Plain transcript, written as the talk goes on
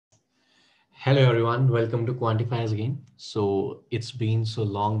Hello everyone, welcome to Quantifiers again. So it's been so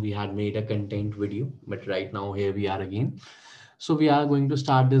long we had made a content video, but right now here we are again. So we are going to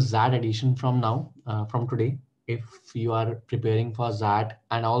start this XAT edition from now, from today. If you are preparing for XAT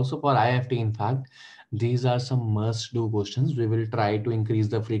and also for IFT, in fact, these are some must-do questions. We will try to increase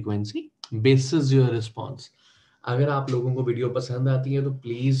the frequency basis your response. अगर आप लोगों को video पसंद आती है तो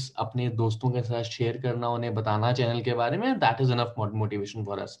please अपने दोस्तों के साथ शेयर करना, उन्हें बताना चैनल के बारे में. That is enough motivation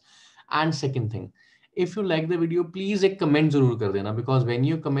for us. And second thing, if you like the video please एक कमेंट जरूर कर देना, because when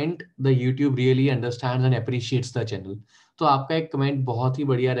you comment the YouTube really understands and appreciates the channel. तो आपका एक कमेंट बहुत ही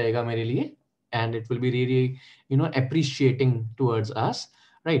बढ़िया रहेगा मेरे लिए, and it will be really appreciating towards us,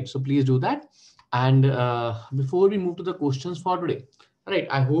 right? So please do that. And before we move to the questions for today, right,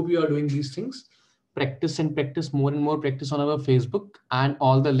 I hope you are doing these things. Practice and practice, more and more practice on our Facebook, and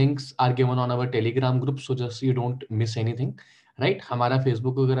all the links are given on our Telegram group, so just you don't miss anything. Right हमारा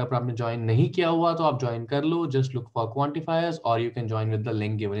Facebook अगर आपने join नहीं किया हुआ तो आप join कर लो. Just look for quantifiers और you can join with the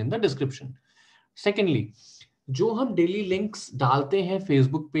link given in the description. Secondly, जो हम डेली लिंक्स डालते हैं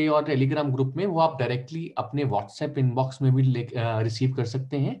फेसबुक पे और टेलीग्राम ग्रुप में, वो आप डायरेक्टली अपने व्हाट्सएप इनबॉक्स में भी रिसीव कर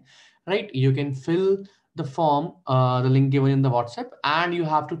सकते हैं. Right, you can fill the form, the link given in the WhatsApp, and you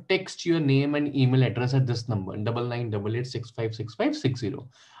have to text your name and email address at this number 9988656560.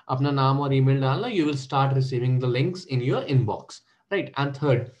 अपना नाम और email डालना, you will start receiving the links in your inbox, right? And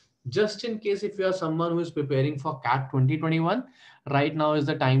third, just in case if you are someone who is preparing for CAT 2021, right now is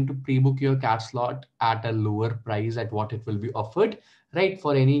the time to pre-book your CAT slot at a lower price at what it will be offered, right?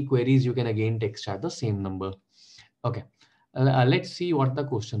 For any queries, you can again text at the same number. Okay, let's see what the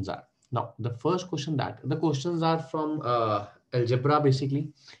questions are. Now, the first question, that the questions are from algebra basically,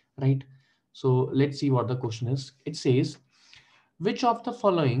 right? So let's see what the question is. It says, which of the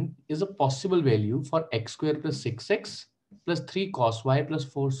following is a possible value for x square plus 6x plus 3 cos y plus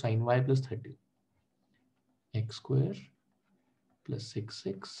 4 sin y plus 30? X square plus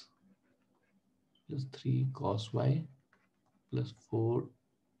 6x plus 3 cos y plus 4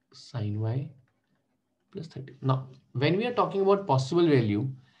 sin y plus 30. Now, when we are talking about possible value,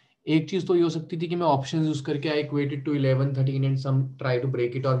 एक चीज तो ये हो सकती थी कि मैं options use करके आई equated to 11 13 and some try to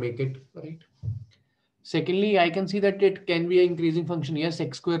break it और make it right. Secondly, I can see that it can be increasing function. Yes,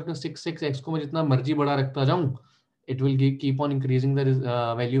 x square plus 6x, x को मैं जितना मर्जी बड़ा रखता जाऊं, it will keep on increasing the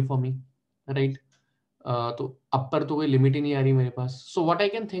value for me, right. तो अपर तो कोई लिमिट ही नहीं आ रही मेरे पास. So what I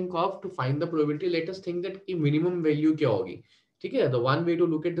can think of to find the probability, let us think that की मिनिमम वैल्यू क्या होगी. ठीक है, the one way to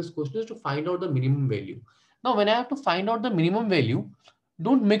look at this question is to find out the minimum value. Now when I have to find out the minimum value,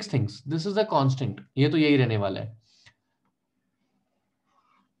 don't mix things. This is a constant, ये तो यही रहने वाला है.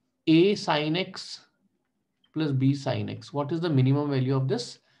 a sin x plus b sin x, what is the minimum value of this?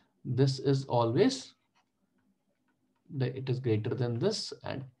 This is always it is greater than this,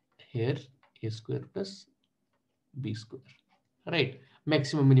 and here a square plus b square, right?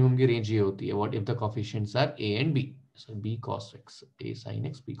 Maximum minimum की range ये होती है. What if the coefficients are a and b? So b cos x, a sin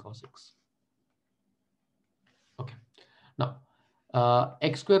x, b cos x. Okay, now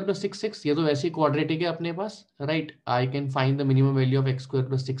x square plus 6x, ये तो वैसे ही quadratic है अपने पास, right? I can find the minimum value of x square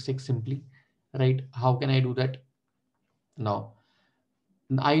plus 6x simply, right? How can I do that? Now,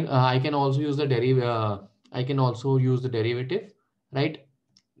 I can also use the derivative, right?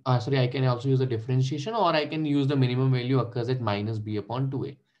 Sorry, I can also use the differentiation, or I can use the minimum value occurs at minus b upon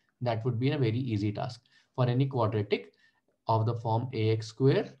 2a. That would be a very easy task for any quadratic of the form ax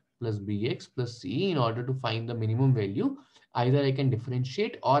square plus bx plus c. In order to find the minimum value, either I can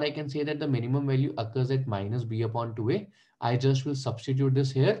differentiate, or I can say that the minimum value occurs at minus b upon 2a. I just will substitute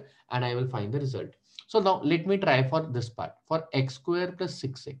this here and I will find the result. So now let me try for this part. For x square plus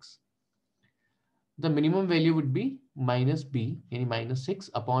 6x, the minimum value would be minus b, any minus 6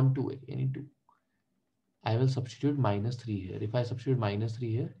 upon 2a, any 2. I will substitute minus 3 here. If I substitute minus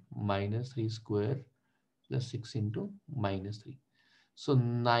 3 here, minus 3 square plus 6 into minus 3. So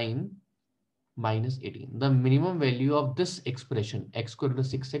 9 minus 18. The minimum value of this expression, x square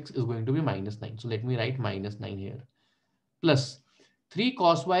plus 6x, is going to be minus 9. So let me write minus 9 here. Plus 3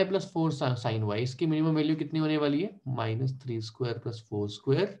 cos y plus 4 sin y. इसकी minimum value कितनी होने वाली है? Minus 3 square plus 4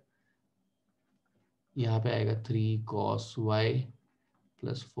 square. यहाँ पे आएगा 3 cos y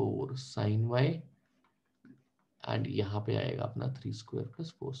plus 4 sin y. And यहाँ पे आएगा अपना 3 square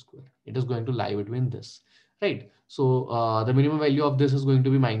plus 4 square. It is going to lie between this, right? So the minimum value of this is going to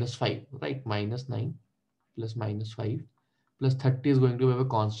be minus 5, right? Minus 9 plus minus 5 plus 30 is going to have a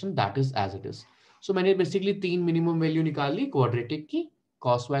constant, that is as it is. So मैंने basically 3 minimum value निकाल ली, quadratic की,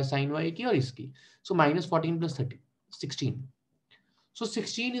 cos y sin y की और इसकी. So minus 14 plus 30, 16. So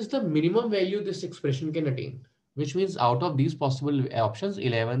 16 is the minimum value this expression can attain, which means out of these possible options,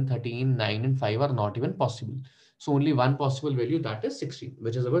 11, 13, 9, and 5 are not even possible. So only one possible value, that is 16,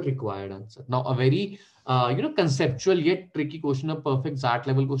 which is our required answer. Now, a very conceptual yet tricky question, a perfect XAT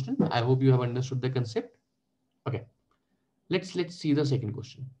level question. I hope you have understood the concept. Okay, let's see the second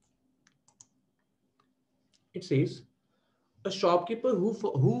question. It says, a shopkeeper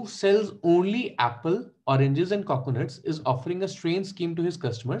who sells only apple, oranges, and coconuts is offering a strange scheme to his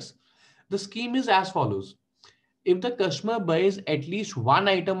customers. The scheme is as follows. If the customer buys at least one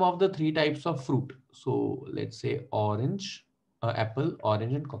item of the three types of fruit, so let's say orange, apple,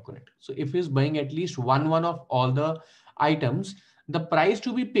 orange, and coconut. So if he's buying at least one of all the items, the price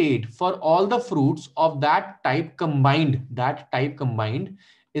to be paid for all the fruits of that type combined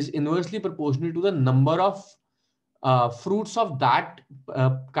is inversely proportional to the number of fruits of that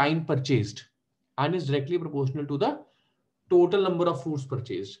kind purchased, and is directly proportional to the total number of fruits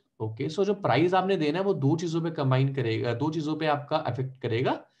purchase. Okay, सो जो price आपने देना है वो दो चीजों पे combine करेगा, दो चीजों पे आपका अफेक्ट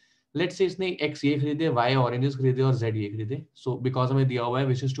करेगा. लेट्स से इसने एक्स ये खरीदे, वाई ऑरेंजेस खरीदे और जेड ये खरीदे. सो बिकॉज हमें दिया हुआ है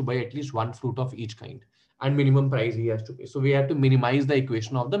which is two by at least one fruit of each kind and minimum price he has to pay. So we have to minimize the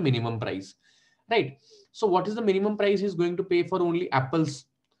equation of the minimum price, right? So what is the minimum price he's going to pay for only apples?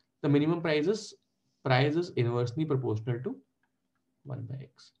 The minimum price is inversely proportional to 1 by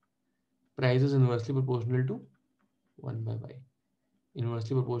x. Price is inversely proportional to 1 by y,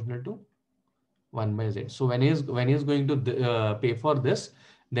 inversely proportional to 1 by z. So when he is going to pay for this,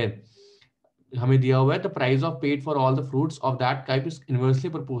 then हमें दिया हुआ है the price of paid for all the fruits of that type is inversely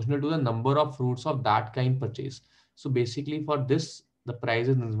proportional to the number of fruits of that kind purchased. So basically for this, the price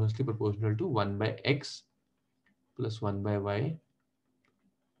is inversely proportional to 1 by x plus 1 by y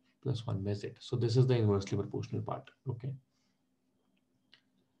plus 1 by z. So this is the inversely proportional part. Okay,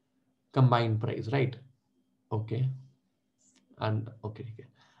 combined price, right? Okay, and okay,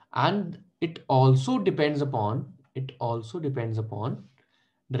 and it also depends upon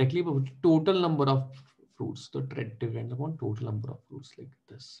directly total number of fruits. So it depends upon total number of fruits like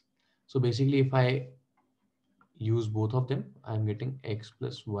this. So basically if I use both of them, I'm getting x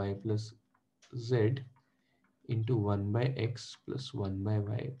plus y plus z into 1 by x plus 1 by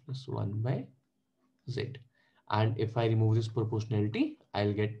y plus 1 by z. And if I remove this proportionality,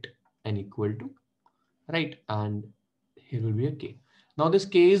 I'll get an equal to, right? And here will be a k. Now this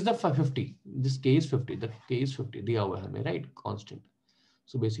k is the 50. This k is 50. The k is 50. दिया हुआ है हमें, right? Constant.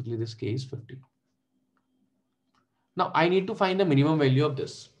 So basically this k is 50. Now I need to find the minimum value of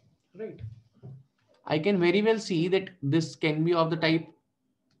this, right? I can very well see that this can be of the type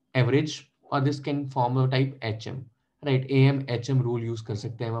average or this can form of type HM, right? AM HM rule use कर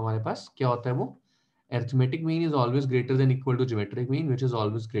सकते हैं हमारे पास. क्या होता है वो? Arithmetic mean is always greater than equal to geometric mean, which is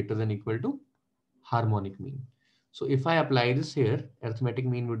always greater than equal to harmonic mean. So if I apply this here, arithmetic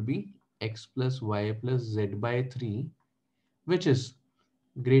mean would be x plus y plus z by 3, which is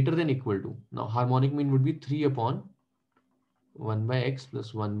greater than equal to, now harmonic mean would be 3 upon 1 by x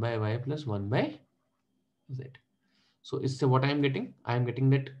plus 1 by y plus 1 by z. So it's what I am getting. I am getting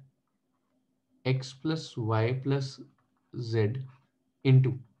that x plus y plus z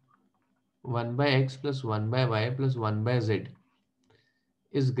into 1 by x plus 1 by y plus 1 by z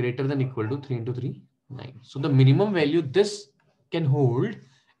is greater than equal to 3 into 3, 9. So the minimum value this can hold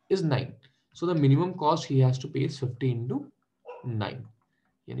is 9. So the minimum cost he has to pay is 50 into 9.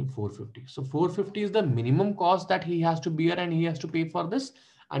 450. So 450 is the minimum cost that he has to bear and he has to pay for this.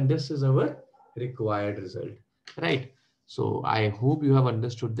 And this is our required result, right? So I hope you have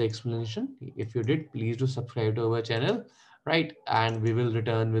understood the explanation. If you did, please do subscribe to our channel, right? And we will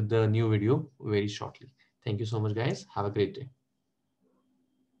return with the new video very shortly. Thank you so much, guys. Have a great day.